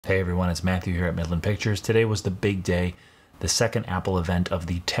Hey everyone, it's Matthew here at Midland Pictures. Today was the big day, the second Apple event of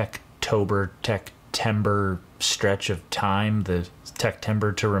the Techtember stretch of time, the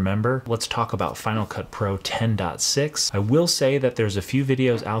Techtember to remember. Let's talk about Final Cut Pro 10.6. I will say that there's a few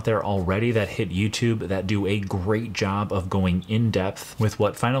videos out there already that hit YouTube that do a great job of going in depth with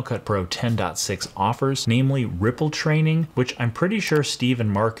what Final Cut Pro 10.6 offers, namely ripple training, which I'm pretty sure Steve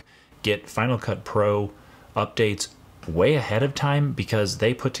and Mark get Final Cut Pro updates way ahead of time because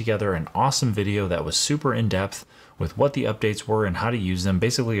they put together an awesome video that was super in-depth with what the updates were and how to use them,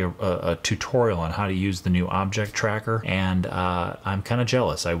 basically a tutorial on how to use the new object tracker. And I'm kind of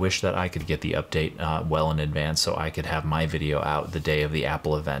jealous. I wish that I could get the update well in advance so I could have my video out the day of the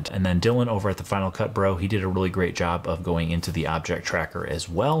Apple event. And then Dylan over at the Final Cut Bro, he did a really great job of going into the object tracker as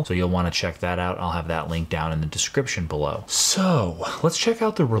well, so you'll want to check that out. I'll have that link down in the description below. So let's check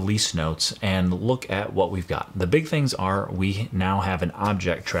out the release notes and look at what we've got. The big things are we now have an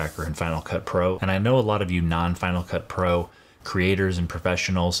object tracker in Final Cut Pro, and I know a lot of you non-Final Cut Pro creators and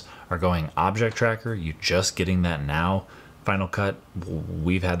professionals are going, object tracker, you just getting that now? Final Cut,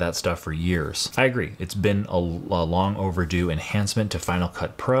 we've had that stuff for years. I agree. It's been a long overdue enhancement to Final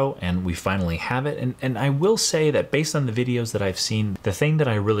Cut Pro, and we finally have it. And I will say that based on the videos that I've seen, the thing that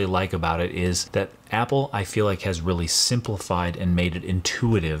I really like about it is that Apple, I feel like, has really simplified and made it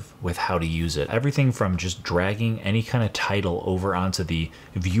intuitive with how to use it. Everything from just dragging any kind of title over onto the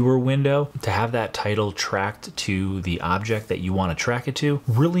viewer window to have that title tracked to the object that you want to track it to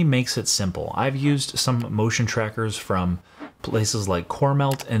really makes it simple. I've used some motion trackers from places like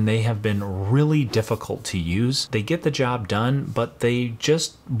CoreMelt, and they have been really difficult to use. They get the job done, but they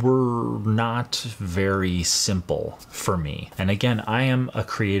just were not very simple for me. And again, I am a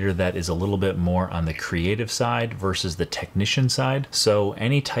creator that is a little bit more on the creative side versus the technician side. So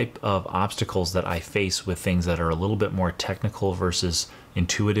any type of obstacles that I face with things that are a little bit more technical versus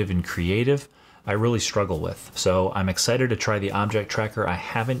intuitive and creative, I really struggle with. So I'm excited to try the object tracker. I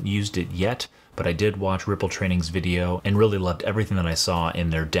haven't used it yet, but I did watch Ripple Training's video and really loved everything that I saw in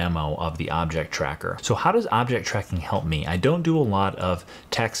their demo of the object tracker. So how does object tracking help me? I don't do a lot of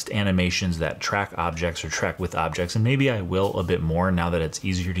text animations that track objects or track with objects, and maybe I will a bit more now that it's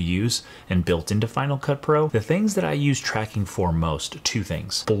easier to use and built into Final Cut Pro. The things that I use tracking for most, two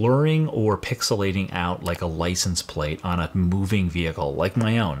things: blurring or pixelating out like a license plate on a moving vehicle like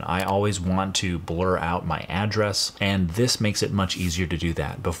my own. I always want to blur out my address, and this makes it much easier to do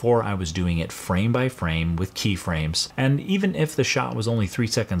that. Before, I was doing it frame by frame with keyframes, and even if the shot was only 3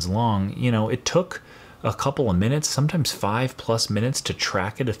 seconds long, you know, it took a couple of minutes, sometimes 5+ minutes to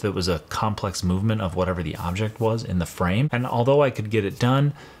track it if it was a complex movement of whatever the object was in the frame. And although I could get it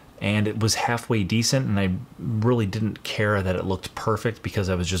done and it was halfway decent, and I really didn't care that it looked perfect because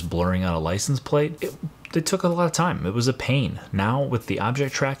I was just blurring out a license plate, it took a lot of time. It was a pain. Now with the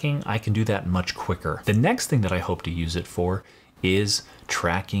object tracking, I can do that much quicker. The next thing that I hope to use it for is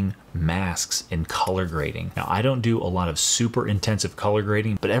tracking masks and color grading. Now, I don't do a lot of super intensive color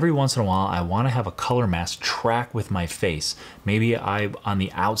grading, but every once in a while I want to have a color mask track with my face. Maybe I, on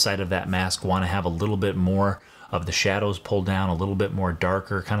the outside of that mask, want to have a little bit more of the shadows pulled down, a little bit more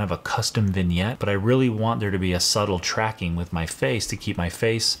darker, kind of a custom vignette, but I really want there to be a subtle tracking with my face to keep my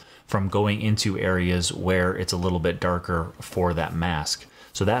face from going into areas where it's a little bit darker for that mask.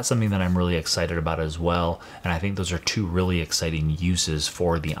 So that's something that I'm really excited about as well, and I think those are two really exciting uses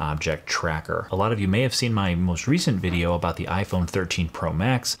for the object tracker. A lot of you may have seen my most recent video about the iPhone 13 Pro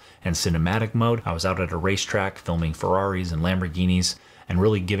Max and cinematic mode. I was out at a racetrack filming Ferraris and Lamborghinis and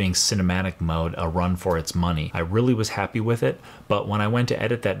really giving cinematic mode a run for its money. I really was happy with it, but when I went to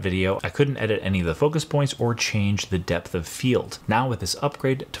edit that video, I couldn't edit any of the focus points or change the depth of field. Now with this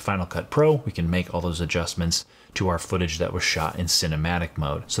upgrade to Final Cut Pro, we can make all those adjustments to our footage that was shot in cinematic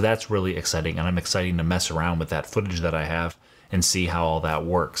mode. So that's really exciting, and I'm excited to mess around with that footage that I have and see how all that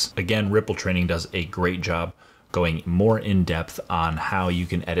works. Again, Ripple Training does a great job going more in depth on how you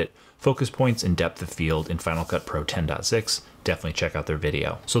can edit focus points and depth of field in Final Cut Pro 10.6. Definitely check out their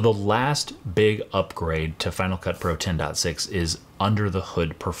video. So the last big upgrade to Final Cut Pro 10.6 is under the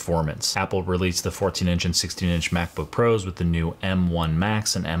hood performance. Apple released the 14-inch and 16-inch MacBook Pros with the new M1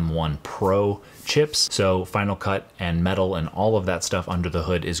 Max and M1 Pro chips. So Final Cut and Metal and all of that stuff under the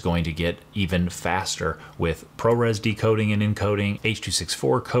hood is going to get even faster with ProRes decoding and encoding,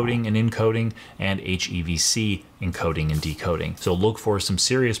 H.264 coding and encoding, and HEVC encoding and decoding. So look for some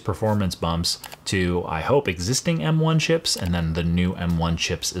serious performance bumps to, I hope, existing M1 chips and then the new M1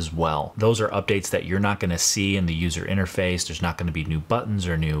 chips as well. Those are updates that you're not going to see in the user interface. There's not going to be new buttons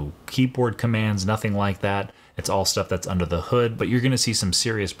or new keyboard commands, nothing like that. It's all stuff that's under the hood, but you're going to see some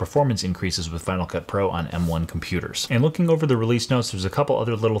serious performance increases with Final Cut Pro on M1 computers. And looking over the release notes, there's a couple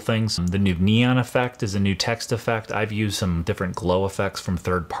other little things. The new neon effect is a new text effect. I've used some different glow effects from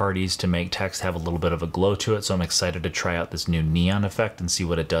third parties to make text have a little bit of a glow to it, so I'm excited to try out this new neon effect and see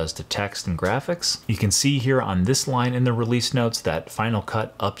what it does to text and graphics. You can see here on this line in the release notes that Final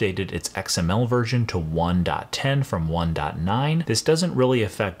Cut updated its XML version to 1.10 from 1.9. This doesn't really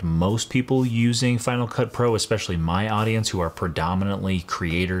affect most people using Final Cut Pro, especially my audience who are predominantly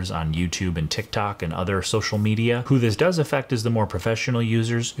creators on YouTube and TikTok and other social media. Who this does affect is the more professional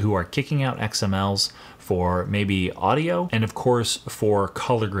users who are kicking out XMLs for maybe audio and of course for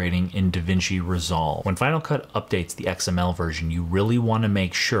color grading in DaVinci Resolve. When Final Cut updates the XML version, you really want to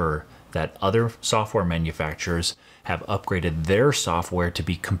make sure that other software manufacturers have upgraded their software to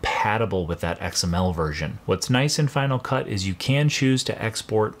be compatible with that XML version. What's nice in Final Cut is you can choose to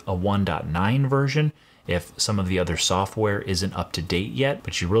export a 1.9 version if some of the other software isn't up to date yet,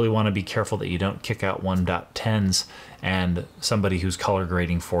 but you really want to be careful that you don't kick out 1.10s and somebody who's color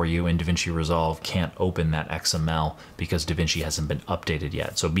grading for you in DaVinci Resolve can't open that XML because DaVinci hasn't been updated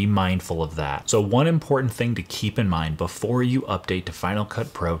yet. So be mindful of that. So one important thing to keep in mind before you update to Final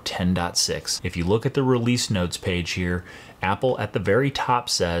Cut Pro 10.6, if you look at the release notes page here, Apple at the very top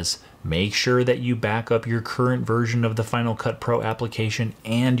says, make sure that you back up your current version of the Final Cut Pro application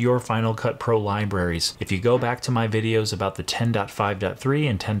and your Final Cut Pro libraries. If you go back to my videos about the 10.5.3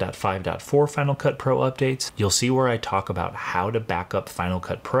 and 10.5.4 Final Cut Pro updates, you'll see where I talk about how to back up Final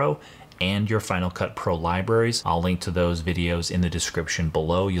Cut Pro and your Final Cut Pro libraries. I'll link to those videos in the description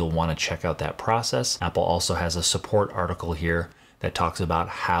below. You'll want to check out that process. Apple also has a support article here that talks about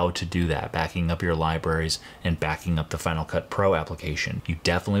how to do that, backing up your libraries and backing up the Final Cut Pro application. You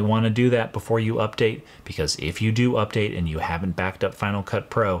definitely want to do that before you update, because if you do update and you haven't backed up Final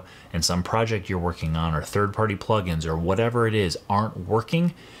Cut Pro and some project you're working on or third-party plugins or whatever it is aren't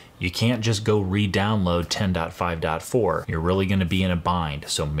working, you can't just go re-download 10.5.4. You're really going to be in a bind.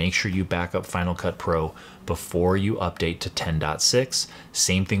 So make sure you back up Final Cut Pro before you update to 10.6.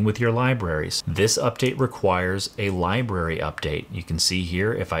 Same thing with your libraries. This update requires a library update. You can see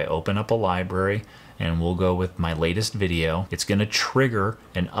here, if I open up a library and we'll go with my latest video, it's going to trigger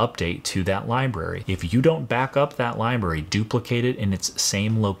an update to that library. If you don't back up that library, duplicate it in its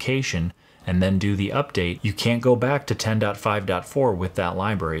same location, and then do the update, you can't go back to 10.5.4 with that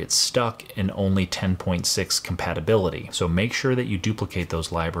library. It's stuck in only 10.6 compatibility. So make sure that you duplicate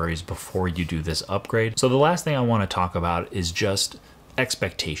those libraries before you do this upgrade. So the last thing I want to talk about is just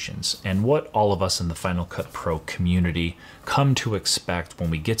expectations and what all of us in the Final Cut Pro community come to expect when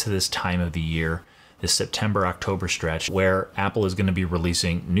we get to this time of the year, this September-October stretch, where Apple is going to be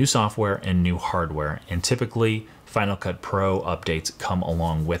releasing new software and new hardware. And typically, Final Cut Pro updates come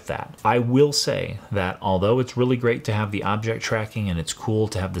along with that. I will say that although it's really great to have the object tracking and it's cool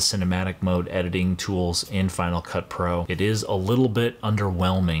to have the cinematic mode editing tools in Final Cut Pro, it is a little bit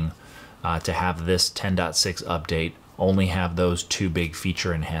underwhelming to have this 10.6 update only have those two big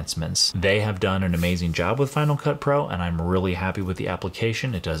feature enhancements. They have done an amazing job with Final Cut Pro, and I'm really happy with the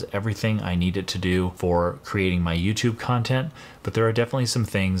application. It does everything I need it to do for creating my YouTube content, but there are definitely some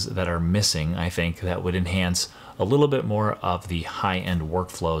things that are missing, I think, that would enhance a little bit more of the high-end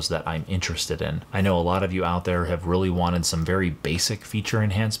workflows that I'm interested in. I know a lot of you out there have really wanted some very basic feature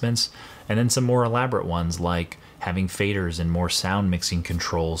enhancements, and then some more elaborate ones like having faders and more sound mixing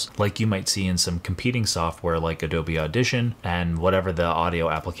controls like you might see in some competing software like Adobe Audition and whatever the audio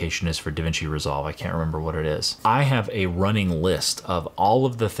application is for DaVinci Resolve. I can't remember what it is. I have a running list of all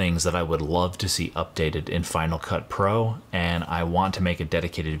of the things that I would love to see updated in Final Cut Pro, and I want to make a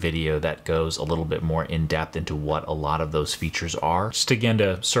dedicated video that goes a little bit more in depth into what a lot of those features are. Just again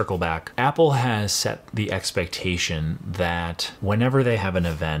to circle back, Apple has set the expectation that whenever they have an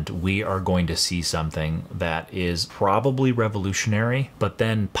event, we are going to see something that is probably revolutionary, but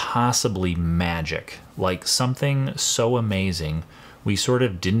then possibly magic, like something so amazing we sort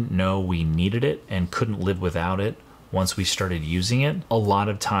of didn't know we needed it and couldn't live without it once we started using it. A lot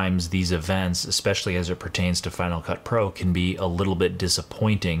of times these events, especially as it pertains to Final Cut Pro, can be a little bit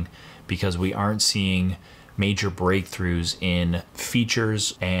disappointing because we aren't seeing major breakthroughs in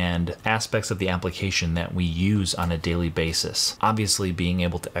features and aspects of the application that we use on a daily basis. Obviously, being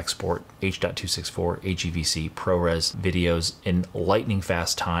able to export H.264, HEVC, ProRes videos in lightning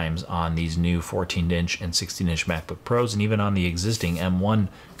fast times on these new 14-inch and 16-inch MacBook Pros and even on the existing M1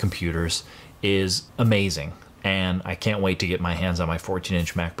 computers is amazing. And I can't wait to get my hands on my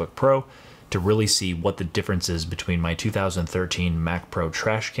 14-inch MacBook Pro to really see what the difference is between my 2013 Mac Pro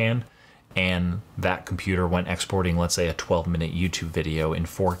trash can and that computer went exporting, let's say, a 12-minute YouTube video in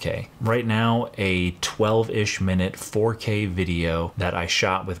 4K. Right now, a 12-ish minute 4K video that I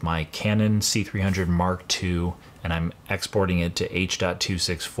shot with my Canon C300 Mark II, and I'm exporting it to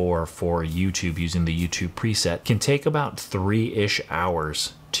H.264 for YouTube using the YouTube preset, can take about 3-ish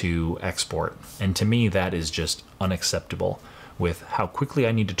hours to export. And to me, that is just unacceptable. With how quickly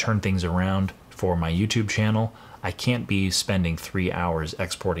I need to turn things around for my YouTube channel, I can't be spending 3 hours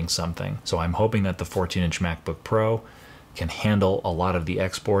exporting something. So I'm hoping that the 14-inch MacBook Pro can handle a lot of the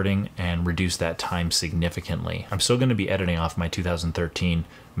exporting and reduce that time significantly. I'm still going to be editing off my 2013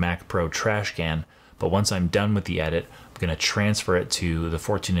 Mac Pro trash can, but once I'm done with the edit, I'm going to transfer it to the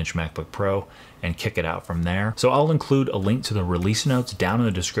 14-inch MacBook Pro and kick it out from there. So I'll include a link to the release notes down in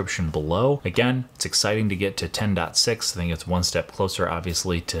the description below. Again, it's exciting to get to 10.6. I think it's one step closer,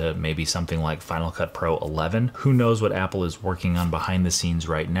 obviously, to maybe something like Final Cut Pro 11. Who knows what Apple is working on behind the scenes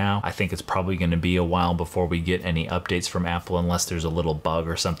right now. I think it's probably going to be a while before we get any updates from Apple, unless there's a little bug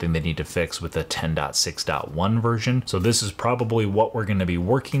or something they need to fix with the 10.6.1 version. So this is probably what we're going to be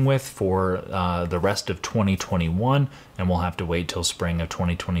working with for the rest of 2021, and we'll have to wait till spring of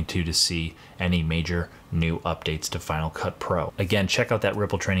 2022 to see any major new updates to Final Cut Pro. Again, check out that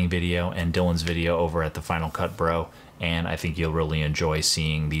Ripple training video and Dylan's video over at the Final Cut Bro, and I think you'll really enjoy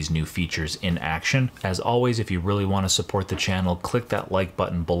seeing these new features in action. As always, if you really want to support the channel, click that like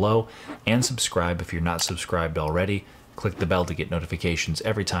button below and subscribe if you're not subscribed already. Click the bell to get notifications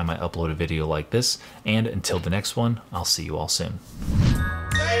every time I upload a video like this, and until the next one, I'll see you all soon.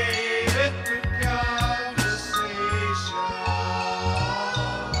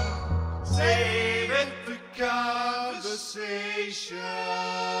 Conversation.